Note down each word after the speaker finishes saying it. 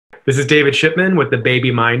This is David Shipman with the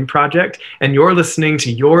Baby Mind Project, and you're listening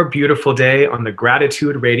to Your Beautiful Day on the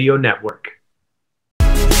Gratitude Radio Network.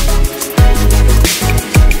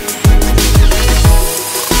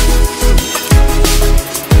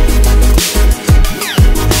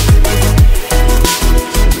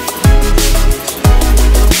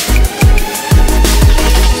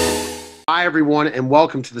 Hi, everyone, and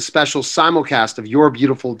welcome to the special simulcast of Your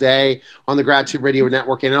Beautiful Day on the Gratitude Radio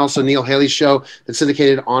Network, and also Neil Haley's show that's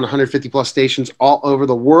syndicated on 150 plus stations all over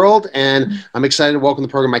the world. And I'm excited to welcome to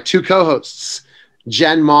the program my two co-hosts,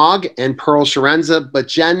 Jen Mogg and Pearl Chiarenza. But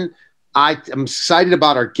Jen, I'm excited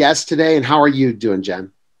about our guest today. And how are you doing,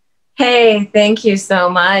 Jen? Hey, thank you so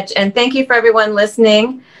much. And thank you for everyone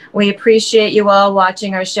listening. We appreciate you all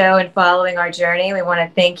watching our show and following our journey. We want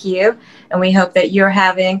to thank you, and we hope that you're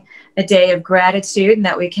having a day of gratitude and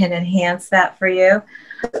that we can enhance that for you.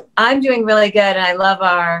 I'm doing really good, and I love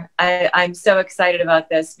I'm so excited about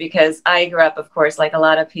this because I grew up, of course, like a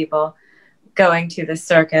lot of people, going to the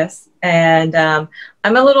circus. And I'm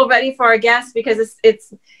a little ready for our guest because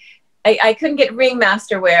I couldn't get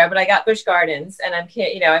ringmaster wear, but I got Busch Gardens, and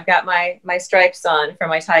I've got my stripes on for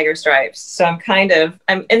my tiger stripes. So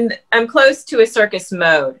I'm close to a circus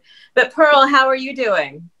mode. But Pearl, how are you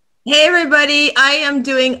doing? Hey everybody, I am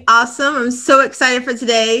doing awesome. I'm so excited for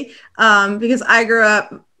today because I grew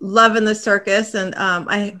up loving the circus. And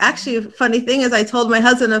funny thing is I told my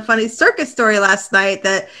husband a funny circus story last night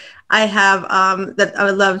that I have that I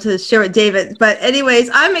would love to share with David. But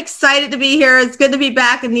anyways, I'm excited to be here. It's good to be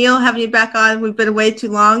back. And Neil, having you back on, we've been away too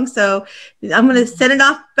long. So I'm going to send it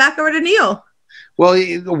off back over to Neil. Well,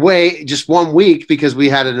 away just 1 week because we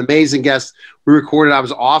had an amazing guest. We recorded. I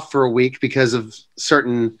was off for a week because of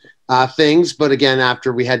certain things. But again,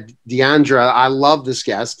 after we had Deandra, I love this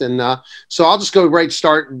guest. And so I'll just go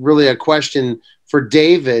start really a question for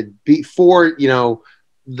David before,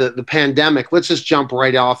 the pandemic. Let's just jump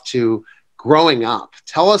right off to growing up.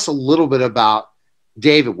 Tell us a little bit about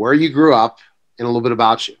David, where you grew up, and a little bit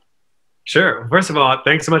about you. Sure. First of all,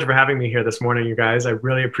 thanks so much for having me here this morning, you guys. I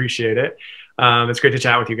really appreciate it. It's great to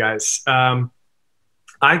chat with you guys.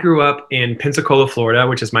 I grew up in Pensacola, Florida,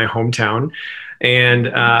 which is my hometown, and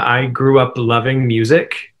I grew up loving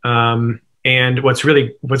music. And what's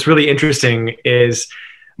really interesting is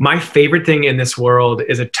my favorite thing in this world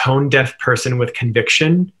is a tone-deaf person with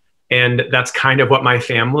conviction, and that's kind of what my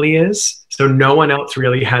family is. So no one else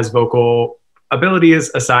really has vocal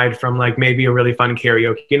abilities aside from like maybe a really fun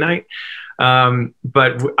karaoke night.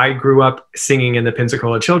 But I grew up singing in the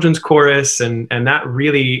Pensacola Children's Chorus, and that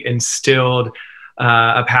really instilled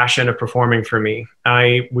a passion of performing for me.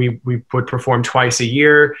 We would perform twice a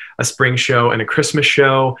year, a spring show and a Christmas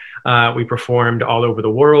show. We performed all over the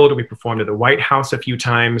world. We performed at the White House a few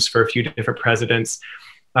times for a few different presidents.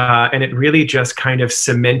 And it really just kind of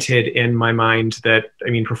cemented in my mind that,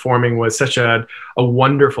 performing was such a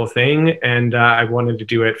wonderful thing. And I wanted to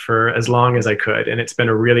do it for as long as I could. And it's been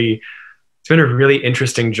a really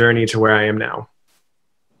interesting journey to where I am now.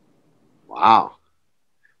 Wow.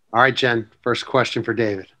 All right, Jen, first question for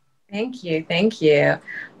David. Thank you. Thank you.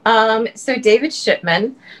 So David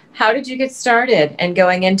Shipman, how did you get started and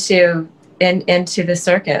going into the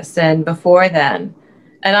circus and before then?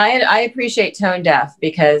 And I appreciate tone deaf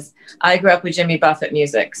because I grew up with Jimmy Buffett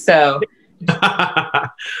music. So, I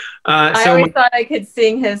always thought I could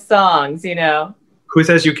sing his songs, Who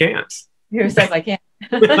says you can't? Who says I can't?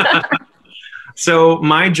 So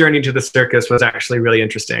my journey to the circus was actually really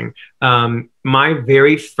interesting. My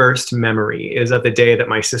very first memory is of the day that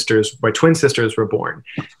my twin sisters were born.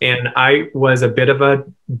 And I was a bit of a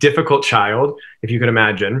difficult child, if you can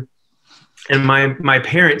imagine. And my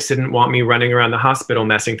parents didn't want me running around the hospital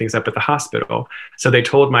messing things up at the hospital. So they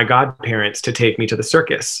told my godparents to take me to the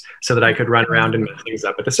circus so that I could run around and mess things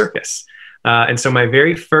up at the circus. And so my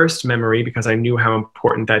very first memory, because I knew how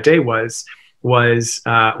important that day was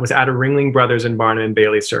at a Ringling Brothers and Barnum and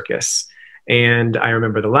Bailey circus. And I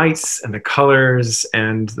remember the lights and the colors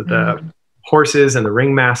and the horses and the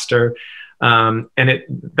ringmaster. And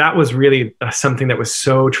that was really something that was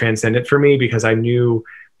so transcendent for me because I knew,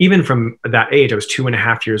 even from that age, I was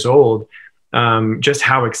 2.5 years old, just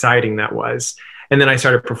how exciting that was. And then I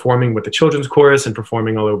started performing with the children's chorus and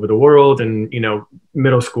performing all over the world and,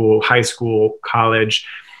 middle school, high school, college.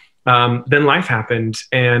 Then life happened.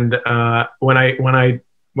 And when I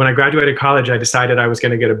graduated college, I decided I was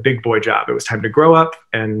going to get a big boy job. It was time to grow up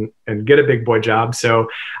and get a big boy job. So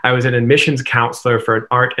I was an admissions counselor for an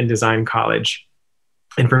art and design college.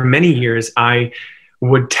 And for many years, I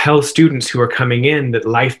would tell students who are coming in that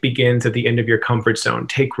life begins at the end of your comfort zone.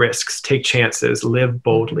 Take risks, take chances, live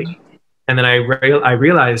boldly. And then I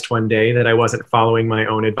realized one day that I wasn't following my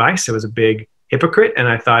own advice. I was a big hypocrite. And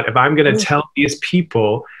I thought, if I'm going to tell these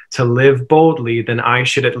people to live boldly, then I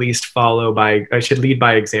should at least I should lead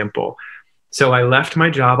by example. So I left my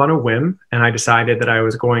job on a whim, and I decided that I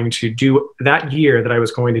was going to do that year, that I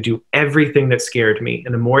was going to do everything that scared me.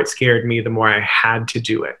 And the more it scared me, the more I had to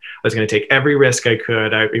do it. I was going to take every risk I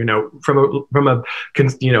could, from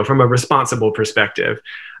a responsible perspective.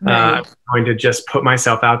 Right. I was going to just put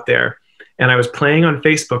myself out there. And I was playing on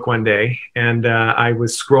Facebook one day, and I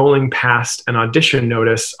was scrolling past an audition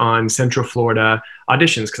notice on Central Florida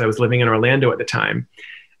auditions, because I was living in Orlando at the time.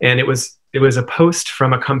 And it was a post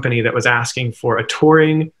from a company that was asking for a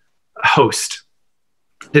touring host.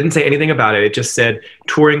 Didn't say anything about it. It just said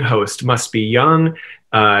touring host, must be young,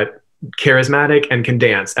 charismatic, and can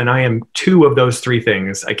dance. And I am two of those three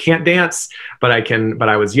things. I can't dance, but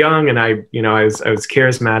I was young, and I was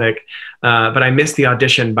charismatic, but I missed the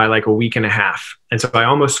audition by like a week and a half. And so I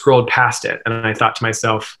almost scrolled past it. And I thought to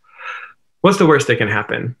myself, what's the worst that can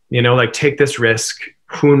happen? Take this risk.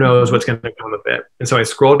 Who knows what's going to come of it? And so I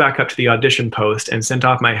scrolled back up to the audition post and sent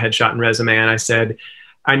off my headshot and resume. And I said,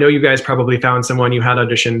 I know you guys probably found someone. You had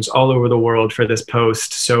auditions all over the world for this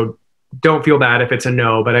post. So don't feel bad if it's a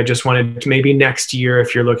no, but I just wanted to, maybe next year,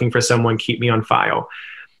 if you're looking for someone, keep me on file.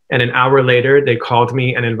 And an hour later, they called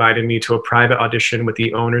me and invited me to a private audition with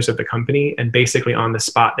the owners of the company. And basically on the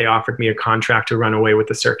spot, they offered me a contract to run away with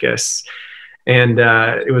the circus. And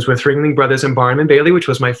it was with Ringling Brothers and Barnum and Bailey, which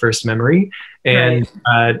was my first memory, and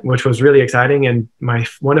which was really exciting. And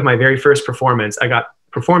one of my very first performances, I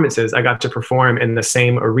got to perform in the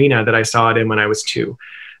same arena that I saw it in when I was 2.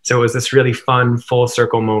 So it was this really fun, full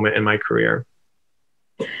circle moment in my career.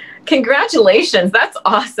 Congratulations. That's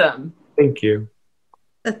awesome. Thank you.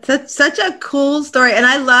 That's such a cool story. And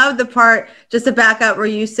I love the part, just to back up, where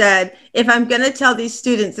you said, if I'm going to tell these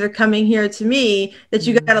students that are coming here to me that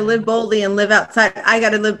you got to live boldly and live outside, I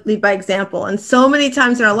got to lead by example. And so many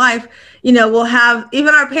times in our life, we'll have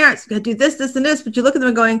even our parents go do this, this, and this, but you look at them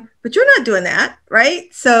and going, but you're not doing that.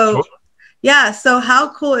 Right. So yeah. So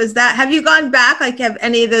how cool is that? Have you gone back? Like, have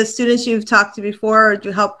any of the students you've talked to before,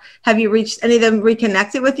 or have you reached any of them,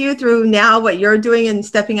 reconnected with you through now what you're doing and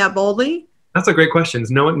stepping out boldly? That's a great question.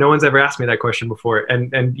 No one's ever asked me that question before.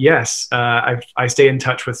 And yes, I stay in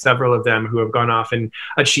touch with several of them who have gone off and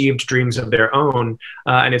achieved dreams of their own.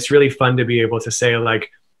 And it's really fun to be able to say,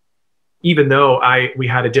 like, even though we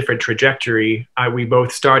had a different trajectory, we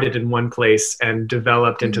both started in one place and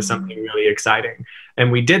developed into something really exciting.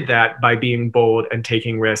 And we did that by being bold and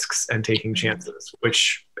taking risks and taking chances,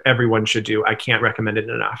 which everyone should do. I can't recommend it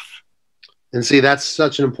enough. And see, that's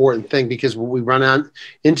such an important thing, because what we run out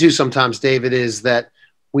into sometimes, David, is that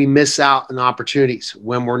we miss out on opportunities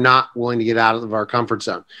when we're not willing to get out of our comfort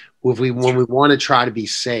zone. When we want to try to be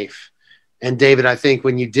safe. And David, I think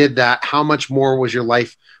when you did that, how much more was your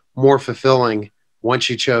life more fulfilling once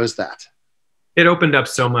you chose that? It opened up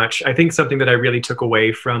so much. I think something that I really took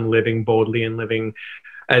away from living boldly and living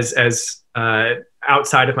as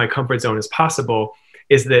outside of my comfort zone as possible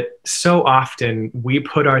is that so often we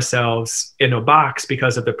put ourselves in a box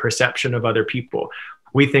because of the perception of other people.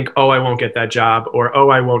 We think, oh, I won't get that job, or, oh,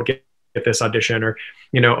 I won't get this audition, or,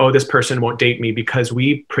 oh, this person won't date me, because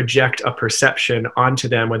we project a perception onto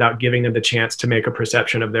them without giving them the chance to make a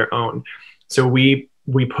perception of their own. So we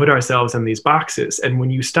put ourselves in these boxes. And when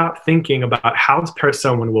you stop thinking about how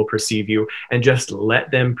someone will perceive you and just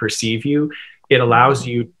let them perceive you, it allows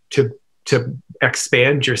you to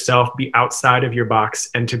expand yourself, be outside of your box,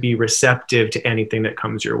 and to be receptive to anything that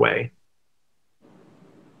comes your way.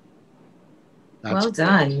 Well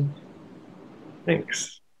done.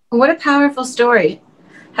 Thanks. What a powerful story.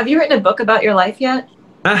 Have you written a book about your life yet?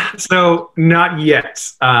 So not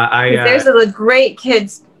yet. There's a great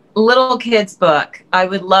little kids book. I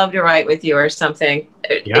would love to write with you or something.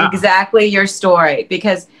 Yeah. Exactly your story,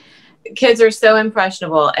 because kids are so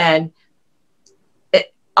impressionable, and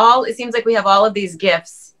it seems like we have all of these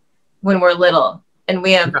gifts when we're little, and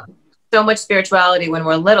we have so much spirituality when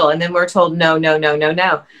we're little, and then we're told no, no, no, no,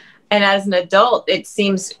 no. And as an adult, it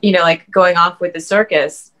seems, like going off with the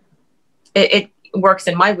circus, it works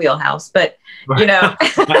in my wheelhouse, but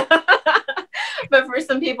but for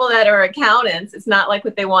some people that are accountants, it's not like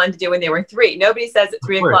what they wanted to do when they were 3. Nobody says at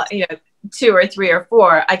 3 o'clock, 2 or 3 or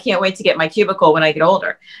 4, I can't wait to get my cubicle when I get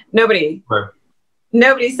older. Nobody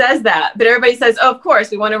says that, but everybody says, oh, of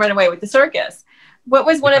course, we want to run away with the circus. What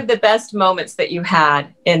was one of the best moments that you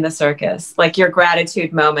had in the circus? Like your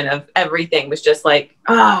gratitude moment of everything was just like,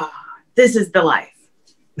 oh, this is the life.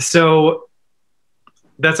 So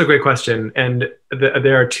that's a great question. And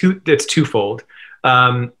it's twofold.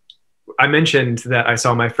 I mentioned that I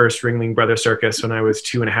saw my first Ringling Brother circus when I was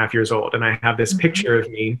 2.5 years old, and I have this picture of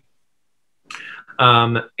me.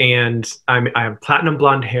 And I have platinum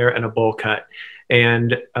blonde hair and a bowl cut,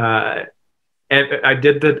 and I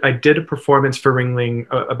did a performance for Ringling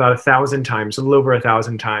about 1,000 times, a little over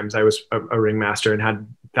 1,000 times. I was a ringmaster and had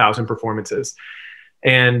 1,000 performances,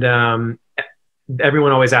 and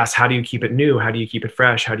everyone always asks, how do you keep it new? How do you keep it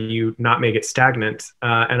fresh? How do you not make it stagnant?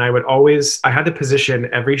 And I had the position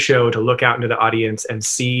every show to look out into the audience and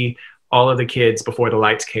see all of the kids before the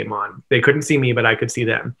lights came on. They couldn't see me, but I could see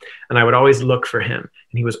them. And I would always look for him,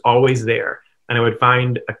 and he was always there. And I would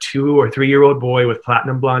find a 2 or 3 year old boy with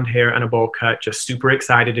platinum blonde hair and a bowl cut, just super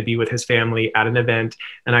excited to be with his family at an event.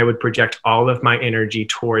 And I would project all of my energy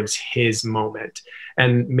towards his moment,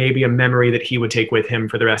 and maybe a memory that he would take with him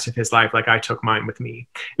for the rest of his life, like I took mine with me.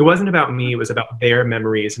 It wasn't about me, it was about their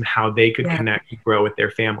memories and how they could connect and grow with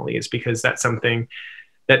their families, because that's something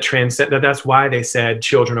that that's why they said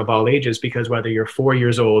children of all ages, because whether you're 4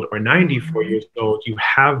 years old or 94 years old, you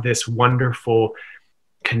have this wonderful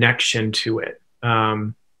connection to it.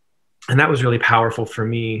 And that was really powerful for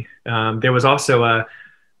me. There was also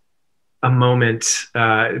a moment,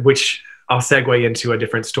 which I'll segue into a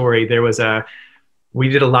different story. We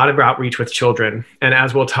did a lot of outreach with children. And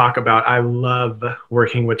as we'll talk about, I love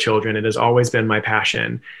working with children. It has always been my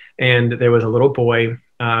passion. And there was a little boy,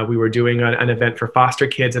 we were doing an event for foster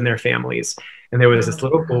kids and their families. And there was this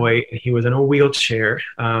little boy, and he was in a wheelchair,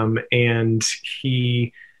 and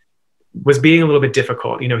he was being a little bit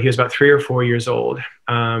difficult. He was about 3 or 4 years old.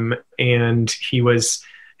 And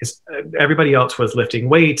everybody else was lifting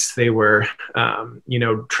weights. They were,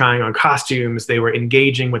 trying on costumes. They were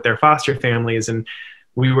engaging with their foster families. And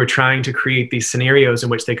we were trying to create these scenarios in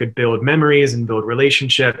which they could build memories and build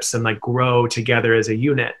relationships and grow together as a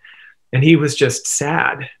unit. And he was just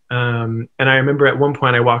sad. And I remember at one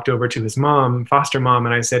point I walked over to his mom, foster mom,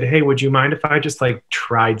 and I said, "Hey, would you mind if I just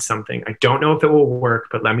tried something? I don't know if it will work,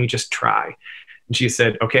 but let me just try." And she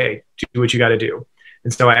said, "Okay, do what you got to do."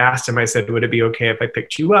 And so I asked him, I said, "Would it be okay if I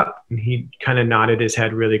picked you up?" And he kind of nodded his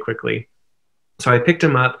head really quickly. So I picked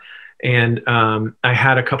him up, and I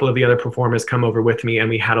had a couple of the other performers come over with me, and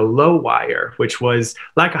we had a low wire, which was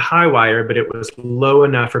like a high wire, but it was low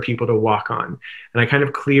enough for people to walk on. And I kind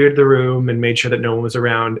of cleared the room and made sure that no one was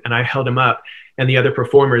around, and I held him up, and the other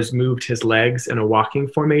performers moved his legs in a walking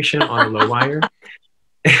formation on a low wire.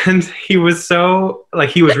 And he was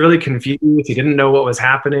he was really confused. He didn't know what was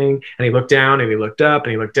happening. And he looked down and he looked up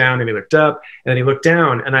and he looked down and he looked up and then he looked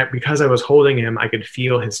down. And because I was holding him, I could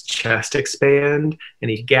feel his chest expand,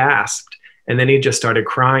 and he gasped. And then he just started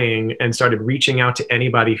crying and started reaching out to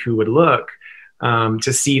anybody who would look,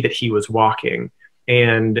 to see that he was walking.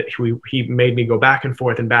 And he made me go back and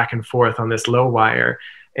forth on this low wire.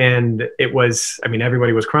 And it was,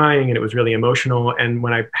 everybody was crying, and it was really emotional. And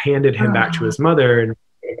when I handed him back to his mother and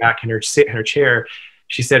back in her chair,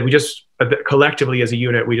 she said, "We just collectively as a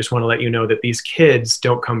unit, we just want to let you know that these kids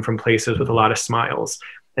don't come from places with a lot of smiles.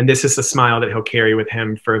 And this is a smile that he'll carry with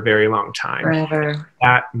him for a very long time." Forever.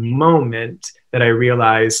 That moment that I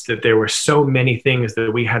realized that there were so many things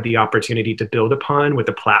that we had the opportunity to build upon with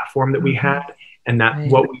the platform that we had. And that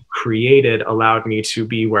what we created allowed me to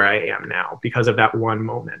be where I am now because of that one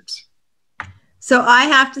moment. So I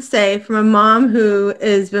have to say, from a mom who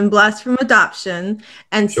has been blessed from adoption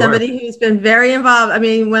and somebody who's been very involved.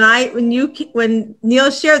 When Neil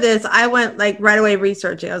shared this, I went right away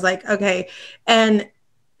researching. I was like, okay. And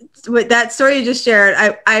with that story you just shared,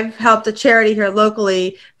 I've helped a charity here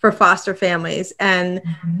locally for foster families. And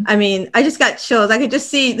I just got chills. I could just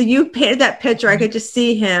see you painted that picture. I could just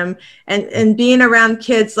see him and being around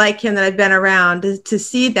kids like him that I've been around to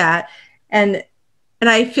see that. And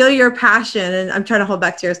I feel your passion, and I'm trying to hold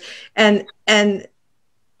back tears and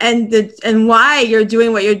why you're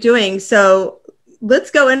doing what you're doing. So let's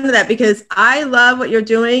go into that, because I love what you're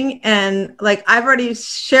doing. And I've already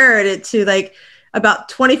shared it to about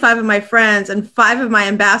 25 of my friends and 5 of my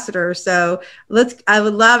ambassadors. So I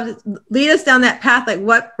would love to lead us down that path.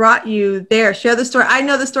 What brought you there? Share the story. I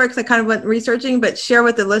know the story because I kind of went researching, but share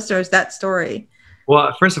with the listeners that story.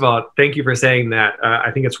 Well, first of all, thank you for saying that.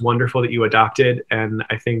 I think it's wonderful that you adopted. And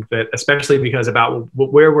I think that especially because about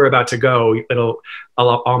where we're about to go, it'll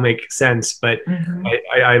all make sense. But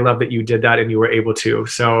I love that you did that and you were able to.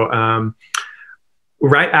 So,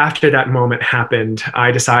 right after that moment happened,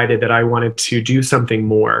 I decided that I wanted to do something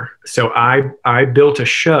more. So I built a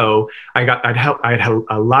show. I had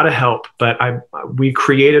a lot of help, but we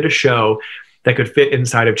created a show that could fit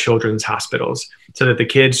inside of children's hospitals so that the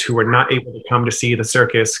kids who were not able to come to see the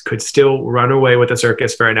circus could still run away with the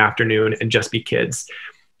circus for an afternoon and just be kids.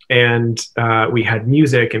 And we had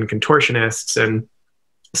music and contortionists, and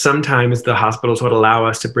sometimes the hospitals would allow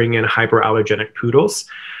us to bring in hyperallergenic poodles,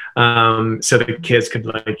 so the kids could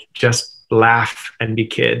like just laugh and be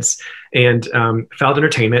kids. And Feld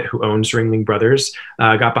Entertainment, who owns Ringling Brothers,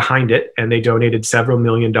 got behind it, and they donated several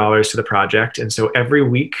 $millions to the project. And so every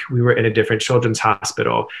week we were in a different children's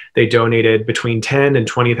hospital. They donated between $10,000 and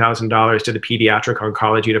 $20,000 to the pediatric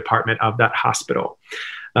oncology department of that hospital.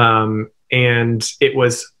 And it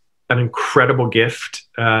was an incredible gift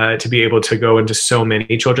to be able to go into so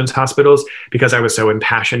many children's hospitals, because I was so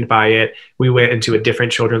impassioned by it. We went into a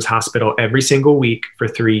different children's hospital every single week for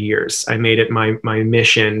 3 years. I made it my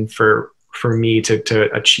mission for me to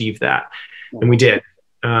achieve that. And we did.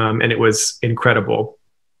 And it was incredible.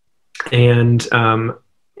 And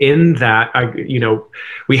in that,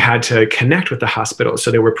 we had to connect with the hospital. So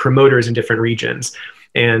there were promoters in different regions.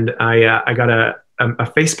 And I got a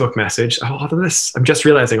Facebook message. All of this, I'm just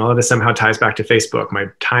realizing all of this somehow ties back to Facebook. My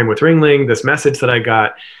time with Ringling, this message that I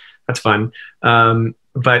got, that's fun.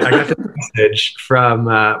 But I got this message from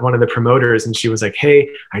one of the promoters, and she was like, "Hey,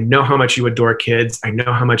 I know how much you adore kids. I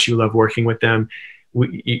know how much you love working with them.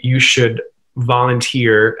 You should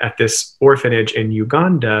volunteer at this orphanage in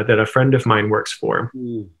Uganda that a friend of mine works for."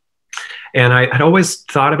 Mm. And I had always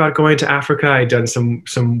thought about going to Africa. I'd done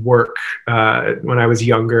some work when I was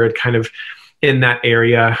younger, kind of in that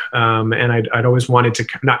area. And I'd always wanted to,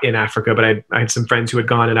 not in Africa, but I had some friends who had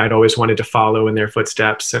gone, and I'd always wanted to follow in their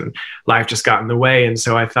footsteps, and life just got in the way. And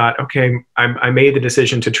so I thought, okay, I made the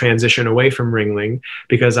decision to transition away from Ringling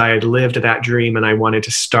because I had lived that dream, and I wanted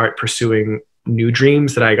to start pursuing new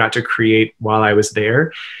dreams that I got to create while I was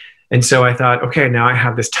there. And so I thought, okay, now I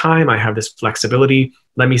have this time, I have this flexibility.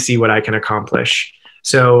 Let me see what I can accomplish.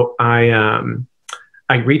 So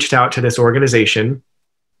I reached out to this organization,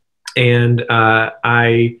 and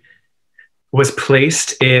I was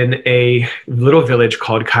placed in a little village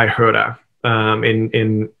called Kaihura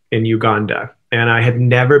in Uganda. And I had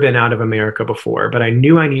never been out of America before, but I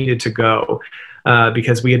knew I needed to go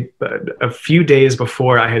because we had a few days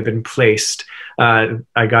before I had been placed. I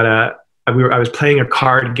was playing a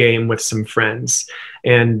card game with some friends,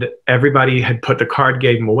 and everybody had put the card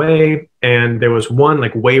game away, and there was one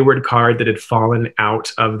like wayward card that had fallen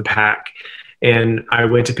out of the pack. And I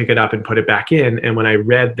went to pick it up and put it back in. And when I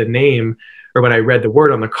read the name, or when I read the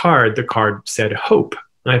word on the card said hope.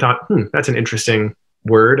 And I thought, that's an interesting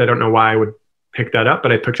word. I don't know why I would pick that up,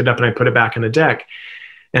 but I picked it up and I put it back in the deck.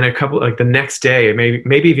 And the next day,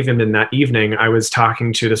 maybe even in that evening, I was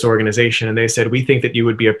talking to this organization, and they said, "We think that you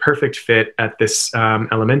would be a perfect fit at this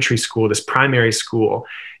elementary school, this primary school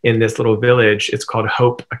in this little village. It's called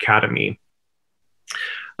Hope Academy."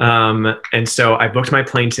 And so I booked my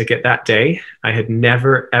plane ticket that day. I had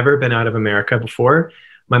never, ever been out of America before.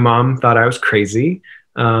 My mom thought I was crazy,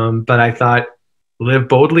 but I thought, live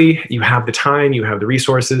boldly. You have the time, you have the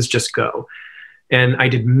resources, just go. And I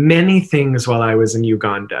did many things while I was in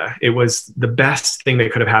Uganda. It was the best thing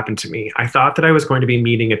that could have happened to me. I thought that I was going to be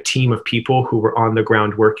meeting a team of people who were on the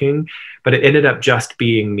ground working, but it ended up just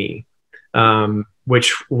being me,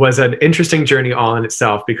 which was an interesting journey all in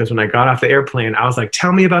itself, because when I got off the airplane, I was like,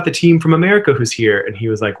 "Tell me about the team from America who's here." And he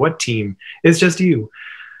was like, "What team? It's just you."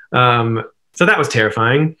 So that was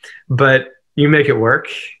terrifying, but you make it work.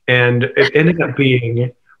 And it ended up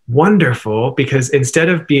being wonderful, because instead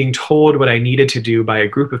of being told what I needed to do by a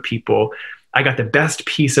group of people, I got the best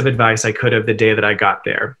piece of advice I could have the day that I got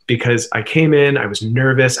there, because I came in, I was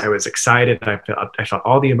nervous, I was excited, I felt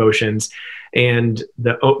all the emotions. And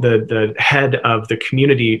the head of the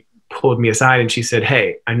community pulled me aside, and she said,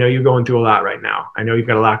 "Hey, I know you're going through a lot right now. I know you've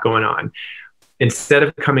got a lot going on. Instead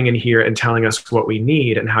of coming in here and telling us what we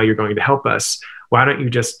need and how you're going to help us, why don't you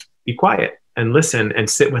just be quiet and listen and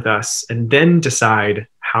sit with us, and then decide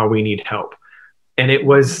how we need help?" And it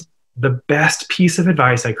was the best piece of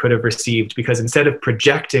advice I could have received, because instead of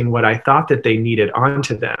projecting what I thought that they needed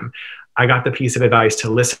onto them, I got the piece of advice to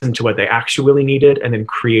listen to what they actually needed and then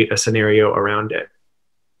create a scenario around it.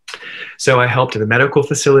 So I helped in the medical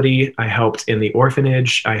facility. I helped in the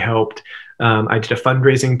orphanage. I did a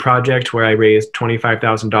fundraising project where I raised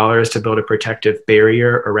 $25,000 to build a protective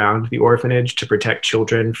barrier around the orphanage to protect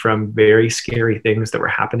children from very scary things that were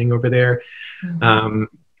happening over there. Mm-hmm.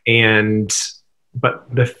 But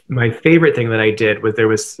my favorite thing that I did was there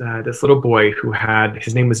was this little boy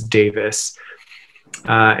his name was Davis,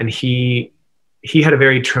 and he had a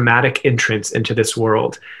very traumatic entrance into this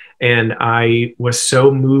world. And I was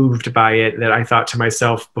so moved by it that I thought to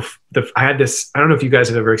myself, I had this, I don't know if you guys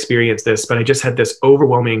have ever experienced this, but I just had this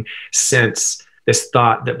overwhelming sense, this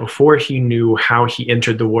thought that before he knew how he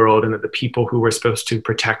entered the world and that the people who were supposed to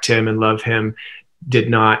protect him and love him did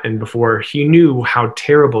not, and before he knew how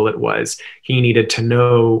terrible it was, he needed to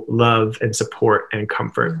know love and support and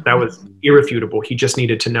comfort. That was irrefutable. He just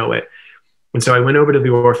needed to know it. And so I went over to the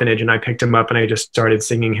orphanage and I picked him up and I just started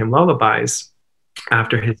singing him lullabies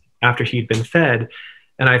after he'd been fed.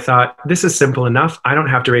 And I thought, this is simple enough. I don't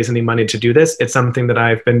have to raise any money to do this. It's something that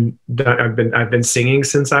I've been singing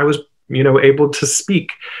since I was, able to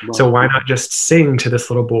speak. Wow. So why not just sing to this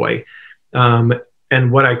little boy? And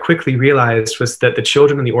what I quickly realized was that the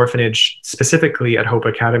children in the orphanage, specifically at Hope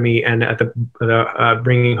Academy and at the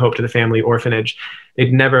Bringing Hope to the Family orphanage,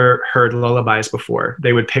 they'd never heard lullabies before.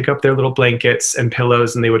 They would pick up their little blankets and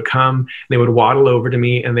pillows and they would come, they would waddle over to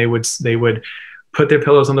me and they would put their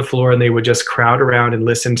pillows on the floor and they would just crowd around and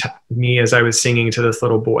listen to me as I was singing to this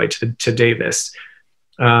little boy, to Davis.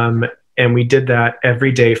 And we did that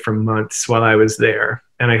every day for months while I was there.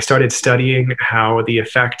 And I started studying how the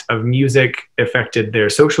effect of music affected their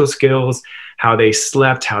social skills, how they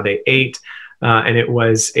slept, how they ate. And it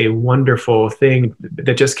was a wonderful thing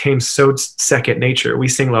that just came so second nature. We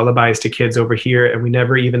sing lullabies to kids over here, and we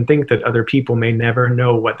never even think that other people may never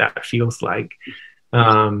know what that feels like.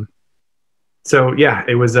 So yeah,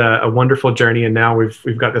 it was a wonderful journey. And now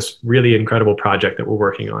we've got this really incredible project that we're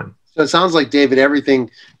working on. So it sounds like, David, everything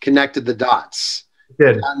connected the dots. It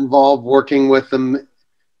did. Got involved working with them in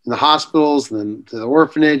the hospitals, then to the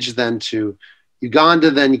orphanage, then to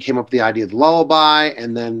Uganda. Then you came up with the idea of the lullaby,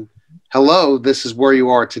 and then, hello, this is where you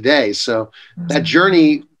are today. So that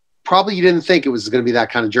journey, probably you didn't think it was going to be that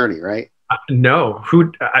kind of journey, right? No.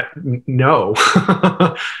 No.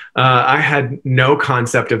 I had no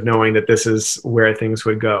concept of knowing that this is where things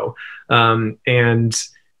would go. And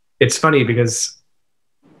it's funny because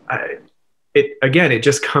it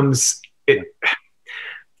just comes.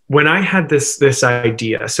 When I had this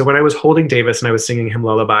idea, so when I was holding Davis and I was singing him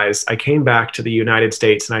lullabies, I came back to the United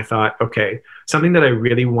States and I thought, okay, something that I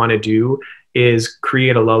really want to do is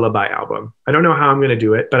create a lullaby album. I don't know how I'm going to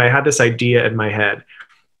do it, but I had this idea in my head.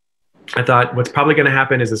 I thought what's probably going to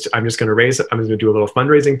happen is I'm going to do a little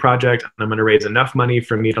fundraising project, and I'm going to raise enough money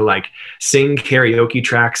for me to sing karaoke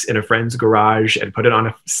tracks in a friend's garage and put it on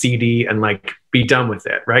a CD and be done with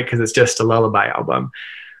it, right? Because it's just a lullaby album.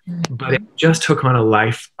 But it just took on a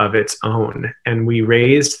life of its own. And we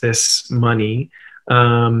raised this money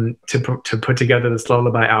to put together this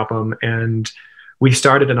lullaby album. And we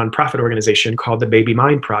started a nonprofit organization called the Baby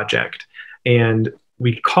Mine Project. And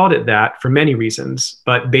we called it that for many reasons.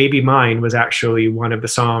 But Baby Mine was actually one of the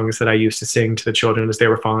songs that I used to sing to the children as they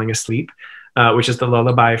were falling asleep, which is the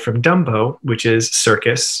lullaby from Dumbo, which is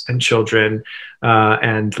circus and children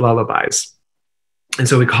and lullabies. And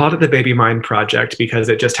so we called it the Baby Mine Project because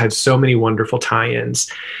it just had so many wonderful tie-ins.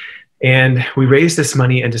 And we raised this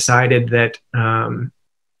money and decided that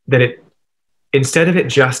instead of it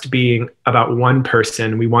just being about one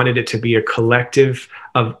person, we wanted it to be a collective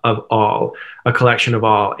of all, a collection of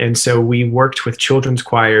all. And so we worked with children's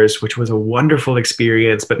choirs, which was a wonderful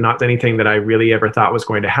experience, but not anything that I really ever thought was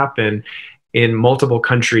going to happen, in multiple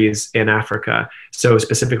countries in Africa. So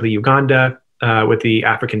specifically Uganda with the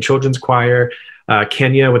African Children's Choir,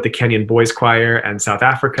 Kenya with the Kenyan Boys Choir, and South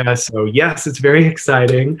Africa. So yes, it's very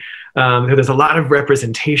exciting. There's a lot of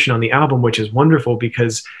representation on the album, which is wonderful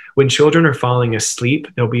because when children are falling asleep,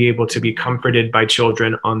 they'll be able to be comforted by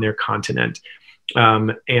children on their continent.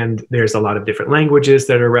 And there's a lot of different languages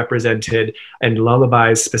that are represented, and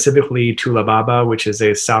lullabies, specifically Tula Baba, which is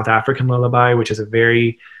a South African lullaby, which is a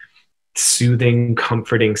very soothing,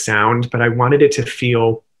 comforting sound. But I wanted it to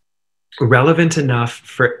feel relevant enough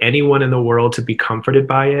for anyone in the world to be comforted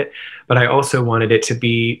by it. But I also wanted it to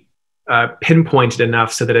be pinpointed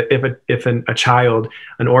enough so that if a child,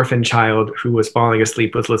 an orphan child who was falling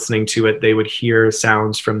asleep was listening to it, they would hear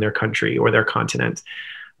sounds from their country or their continent.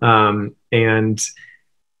 And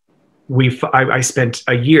I spent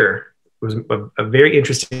a year. It was a very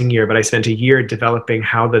interesting year, but I spent a year developing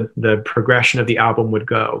how the progression of the album would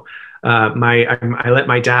go. I let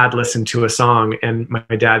my dad listen to a song, and my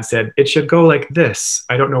dad said, it should go like this.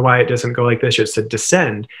 I don't know why it doesn't go like this. It should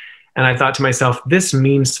descend. And I thought to myself, this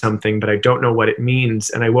means something, but I don't know what it means.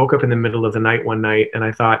 And I woke up in the middle of the night one night and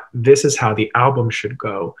I thought, this is how the album should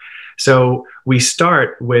go. So we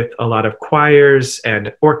start with a lot of choirs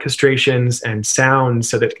and orchestrations and sounds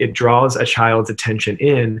so that it draws a child's attention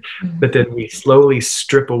in, but then we slowly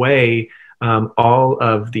strip away all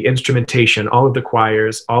of the instrumentation, all of the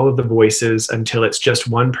choirs, all of the voices, until it's just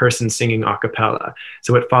one person singing a cappella.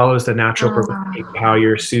 So it follows the natural progression of how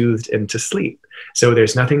you're soothed into sleep. So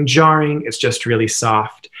there's nothing jarring, it's just really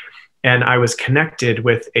soft. And I was connected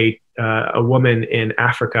with a woman in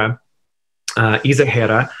Africa,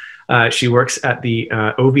 Izahera, She works at the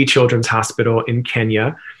OV Children's Hospital in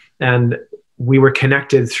Kenya. And we were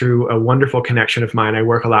connected through a wonderful connection of mine. I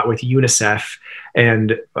work a lot with UNICEF.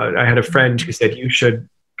 And I had a friend who said, you should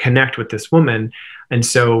connect with this woman. And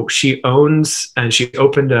so she owns, and she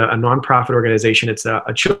opened a nonprofit organization. It's a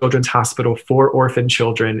children's hospital for orphan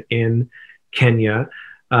children in Kenya.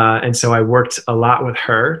 And so I worked a lot with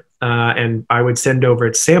her, and I would send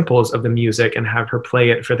over samples of the music and have her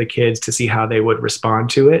play it for the kids to see how they would respond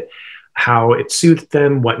to it, how it soothed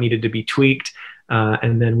them, what needed to be tweaked.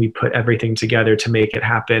 And then we put everything together to make it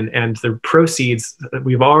happen. And the proceeds,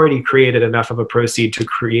 we've already created enough of a proceed to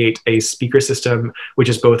create a speaker system, which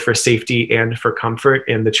is both for safety and for comfort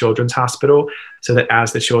in the children's hospital, so that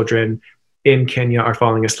as the children in Kenya are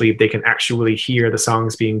falling asleep, they can actually hear the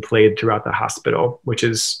songs being played throughout the hospital, which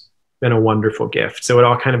has been a wonderful gift. So it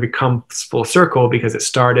all kind of becomes full circle because it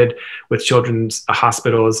started with children's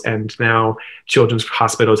hospitals, and now children's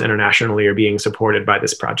hospitals internationally are being supported by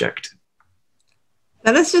this project.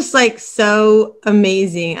 That is just like so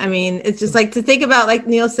amazing. I mean, it's just like to think about, like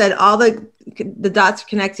Neil said, all the dots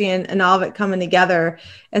connecting and all of it coming together.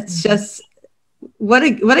 It's just what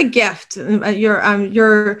a gift.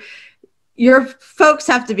 Your folks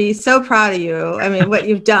have to be so proud of you. I mean, what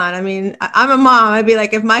you've done. I mean, I'm a mom. I'd be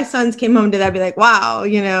like, if my sons came home today, I'd be like, wow,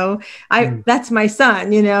 that's my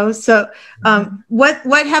son, So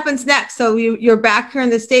what happens next? So you're back here in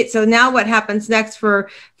the States. So now what happens next for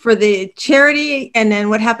the charity? And then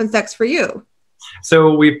what happens next for you?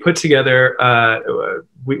 So we put together,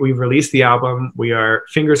 we've released the album. We are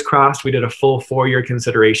fingers crossed. We did a full 4-year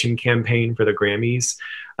consideration campaign for the Grammys.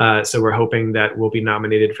 So we're hoping that we'll be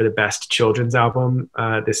nominated for the best children's album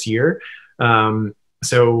this year.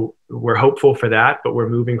 So we're hopeful for that, but we're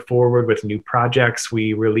moving forward with new projects.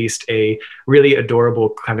 We released a really adorable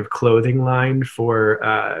kind of clothing line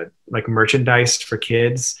for like merchandise for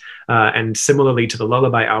kids. And similarly to the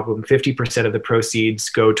Lullaby album, 50% of the proceeds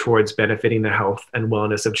go towards benefiting the health and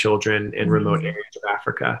wellness of children in remote areas of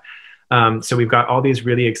Africa. So we've got all these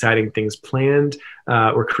really exciting things planned.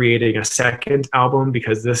 We're creating a second album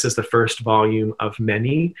because this is the first volume of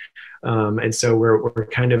many. And so we're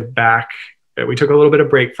kind of back. We took a little bit of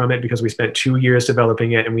break from it because we spent 2 years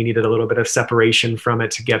developing it, and we needed a little bit of separation from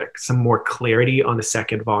it to get some more clarity on the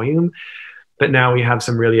second volume. But now we have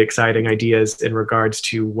some really exciting ideas in regards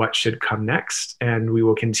to what should come next. And we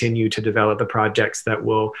will continue to develop the projects that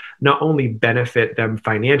will not only benefit them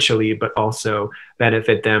financially, but also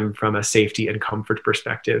benefit them from a safety and comfort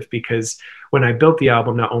perspective. Because when I built the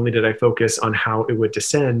album, not only did I focus on how it would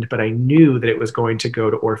descend, but I knew that it was going to go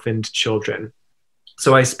to orphaned children.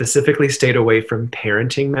 So I specifically stayed away from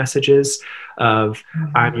parenting messages of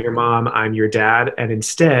I'm your mom, I'm your dad, and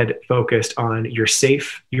instead focused on you're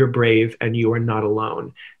safe, you're brave, and you are not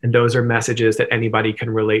alone. And those are messages that anybody can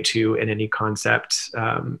relate to in any concept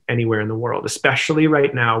anywhere in the world, especially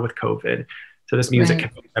right now with COVID. So this music can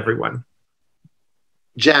help everyone.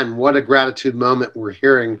 Jen, what a gratitude moment. We're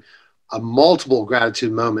hearing multiple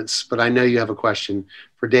gratitude moments, but I know you have a question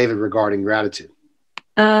for David regarding gratitude.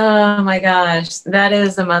 Oh my gosh, that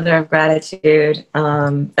is a mother of gratitude.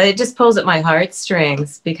 It just pulls at my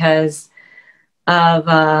heartstrings because of,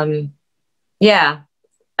 I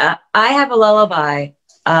have a lullaby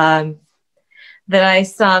that I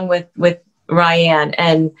sung with Ryan,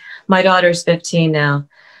 and my daughter's 15 now.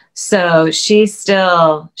 So she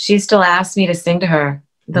still asks me to sing to her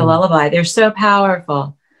the lullaby. They're so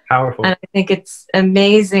powerful. Powerful. And I think it's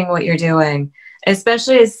amazing what you're doing,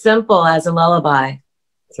 especially as simple as a lullaby.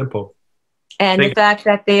 Simple. And the fact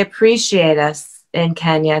that they appreciate us in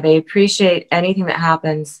Kenya, they appreciate anything that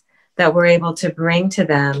happens that we're able to bring to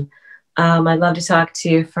them. I'd love to talk to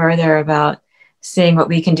you further about seeing what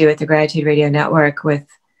we can do at the Gratitude Radio Network with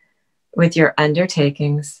your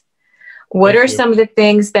undertakings. What are some of the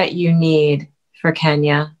things that you need for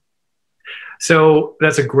Kenya? So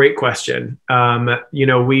that's a great question.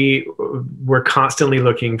 We're constantly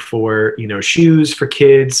looking for, shoes for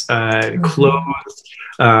kids, clothes,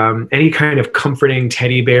 any kind of comforting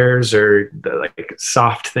teddy bears or like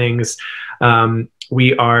soft things.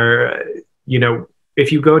 We are,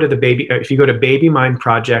 if you go to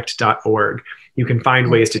babymindproject.org, you can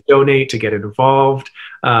find ways to donate, to get involved,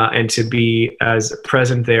 and to be as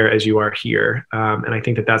present there as you are here. And I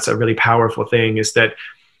think that that's a really powerful thing, is that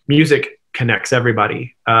music connects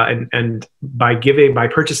everybody. And by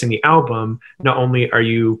purchasing the album, not only are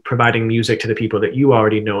you providing music to the people that you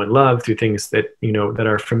already know and love through things that, that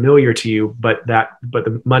are familiar to you, but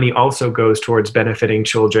the money also goes towards benefiting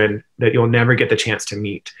children that you'll never get the chance to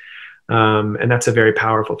meet. And that's a very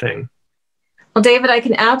powerful thing. Well, David, I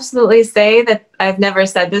can absolutely say that I've never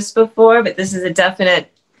said this before, but this is a definite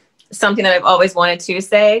something that I've always wanted to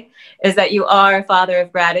say is that you are a father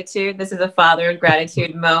of gratitude. This is a father of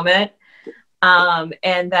gratitude moment.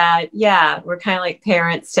 And that, yeah, we're kind of like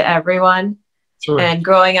parents to everyone. Sure. And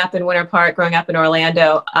growing up in Winter Park, growing up in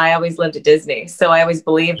Orlando, I always lived at Disney. So I always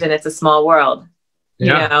believed in It's a Small World, you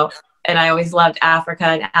know, and I always loved Africa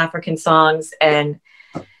and African songs and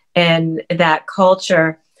that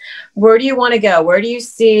culture. Where do you want to go? Where do you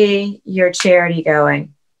see your charity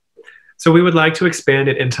going? So we would like to expand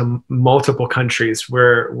it into multiple countries.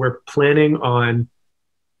 We're planning on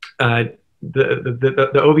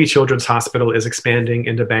the OV Children's Hospital is expanding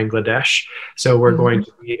into Bangladesh. So we're going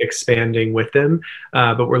to be expanding with them,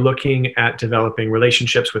 but we're looking at developing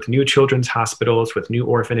relationships with new children's hospitals, with new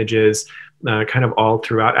orphanages, kind of all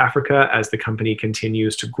throughout Africa as the company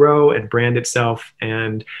continues to grow and brand itself.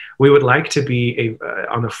 And we would like to be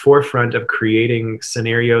on the forefront of creating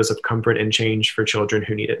scenarios of comfort and change for children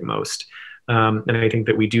who need it most. And I think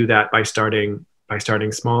that we do that by starting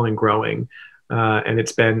small and growing. And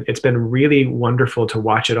it's been really wonderful to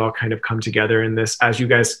watch it all kind of come together in this, as you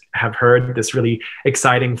guys have heard, this really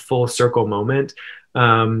exciting full circle moment.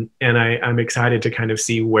 And I'm excited to kind of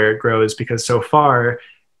see where it grows, because so far,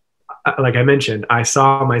 like I mentioned, I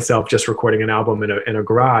saw myself just recording an album in a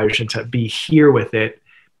garage, and to be here with it,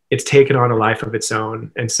 it's taken on a life of its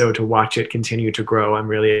own. And so to watch it continue to grow, I'm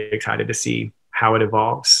really excited to see how it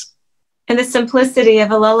evolves. And the simplicity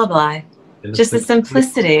of a lullaby. Just the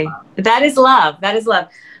simplicity. That is love. That is love.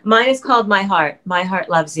 Mine is called My Heart. My heart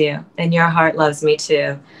loves you, and your heart loves me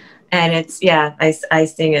too. And it's, yeah, I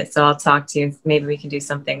sing it, so I'll talk to you. Maybe we can do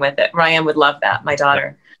something with it. Ryan would love that, my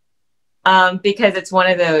daughter, because it's one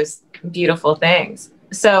of those beautiful things.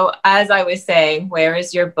 So as I was saying, where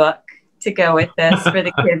is your book to go with this for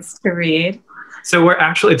the kids to read? So we're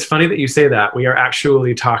actually, it's funny that you say that. We are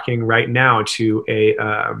actually talking right now to a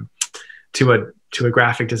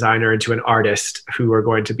graphic designer and to an artist who are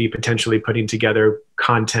going to be potentially putting together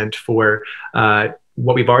content for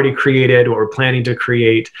what we've already created, what we're planning to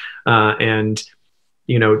create, and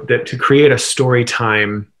to create a story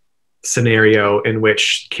time scenario in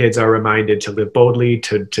which kids are reminded to live boldly,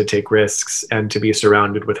 to take risks, and to be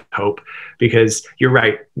surrounded with hope. Because you're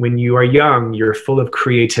right, when you are young, you're full of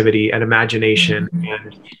creativity and imagination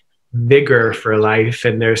and vigor for life,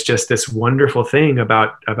 and there's just this wonderful thing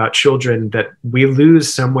about children that we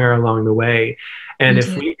lose somewhere along the way. And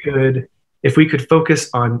if we could focus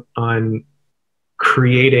on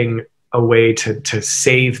creating a way to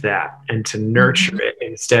save that and to nurture it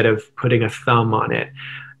instead of putting a thumb on it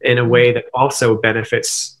in a way that also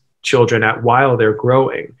benefits children while they're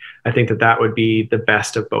growing, I think that would be the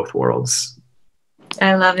best of both worlds.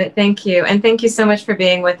 I love it. Thank you. And thank you so much for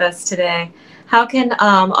being with us today. How can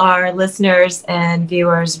our listeners and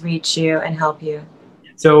viewers reach you and help you?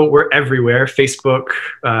 So we're everywhere: Facebook,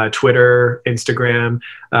 Twitter, Instagram.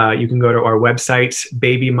 You can go to our website,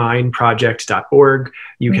 babymindproject.org.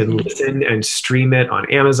 You can listen and stream it on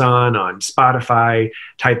Amazon, on Spotify.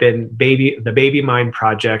 Type in the Baby Mind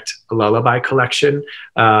Project Lullaby Collection,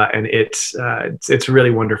 and it's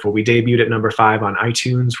really wonderful. We debuted at number 5 on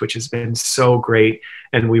iTunes, which has been so great,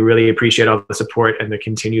 and we really appreciate all the support and the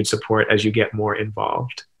continued support as you get more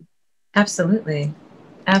involved. Absolutely,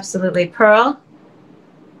 absolutely. Pearl?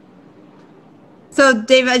 So,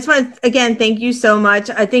 David, I just want to, again, thank you so much.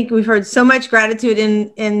 I think we've heard so much gratitude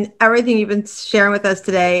in everything you've been sharing with us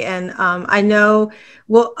today. And I know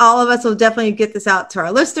all of us will definitely get this out to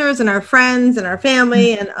our listeners and our friends and our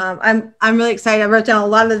family. And I'm really excited. I wrote down a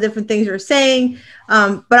lot of the different things you were saying.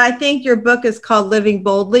 But I think your book is called Living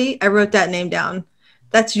Boldly. I wrote that name down.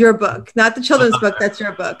 That's your book, not the children's book. That's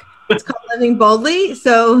your book. It's called Living Boldly.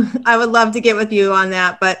 So I would love to get with you on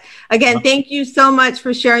that. But again, thank you so much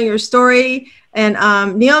for sharing your story. And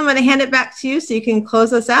Neil, I'm going to hand it back to you so you can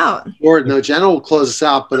close us out. Or no, Jenna will close us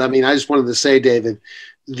out. But I mean, I just wanted to say, David,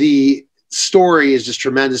 the story is just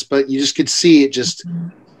tremendous, but you just could see it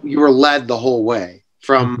you were led the whole way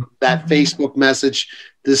from that Facebook message,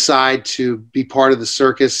 decide to be part of the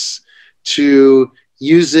circus, to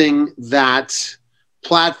using that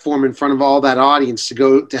platform in front of all that audience to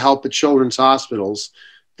go to help at children's hospitals,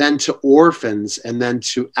 then to orphans, and then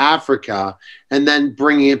to Africa, and then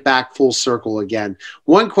bringing it back full circle again.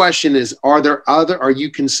 One question is, are you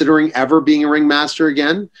considering ever being a ringmaster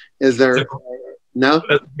again? Is there, no?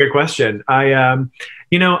 That's a good question. I don't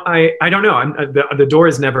know. The door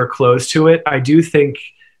is never closed to it. I do think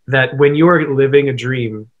that when you're living a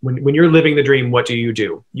dream, when you're living the dream, what do?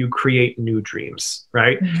 You create new dreams,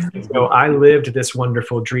 right? Mm-hmm. So I lived this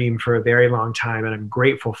wonderful dream for a very long time, and I'm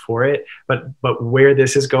grateful for it. But where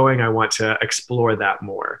this is going, I want to explore that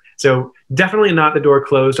more. So definitely not the door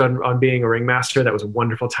closed on being a ringmaster. That was a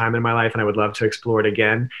wonderful time in my life, and I would love to explore it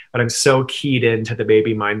again. But I'm so keyed into the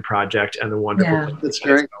Baby Mind Project and the wonderful. Yeah, that's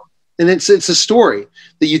great. And it's a story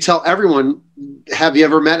that you tell everyone. Have you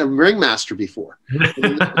ever met a ringmaster before?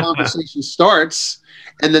 And the conversation starts,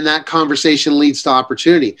 and then that conversation leads to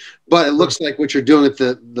opportunity. But it looks like what you're doing with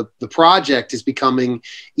the project is becoming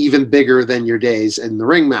even bigger than your days in the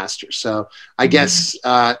ringmaster. So I guess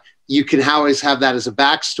you can always have that as a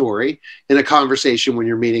backstory in a conversation when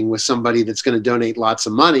you're meeting with somebody that's going to donate lots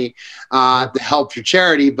of money to help your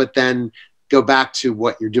charity, but then go back to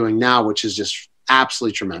what you're doing now, which is just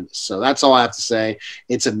absolutely tremendous. So that's all I have to say.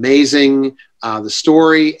 It's amazing, the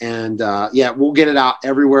story, and yeah, we'll get it out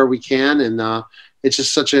everywhere we can. And it's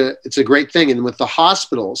just it's a great thing. And with the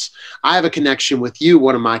hospitals, I have a connection with you.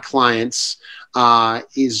 One of my clients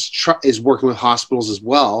is working with hospitals as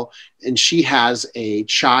well, and she has a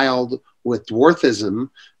child with dwarfism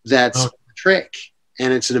that's a trick.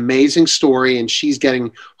 And it's an amazing story, and she's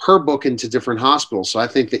getting her book into different hospitals. So I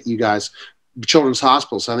think that you guys, children's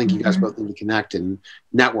hospitals, I think you guys both need to connect and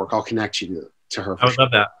network. I'll connect you to her. I would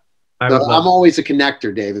love that. I'm always a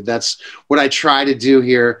connector, David. That's what I try to do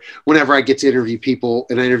here whenever I get to interview people,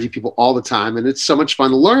 and I interview people all the time, and it's so much fun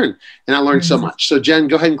to learn, and I learned so much. So Jen,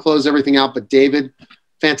 go ahead and close everything out. But David,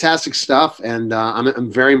 fantastic stuff, and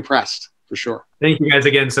I'm very impressed for sure. Thank you guys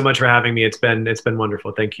again so much for having me. It's been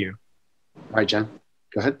wonderful. Thank you. All right, Jen.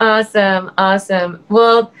 Go ahead. Awesome. Awesome.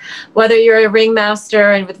 Well, whether you're a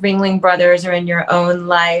ringmaster and with Ringling Brothers or in your own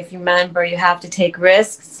life, remember you have to take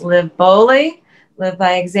risks, live boldly, live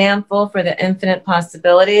by example for the infinite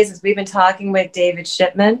possibilities, as we've been talking with David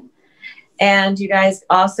Shipman. And you guys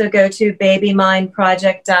also go to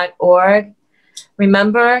babymindproject.org.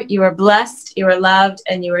 Remember, you are blessed, you are loved,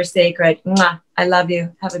 and you are sacred. Mwah. I love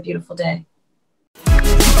you. Have a beautiful day.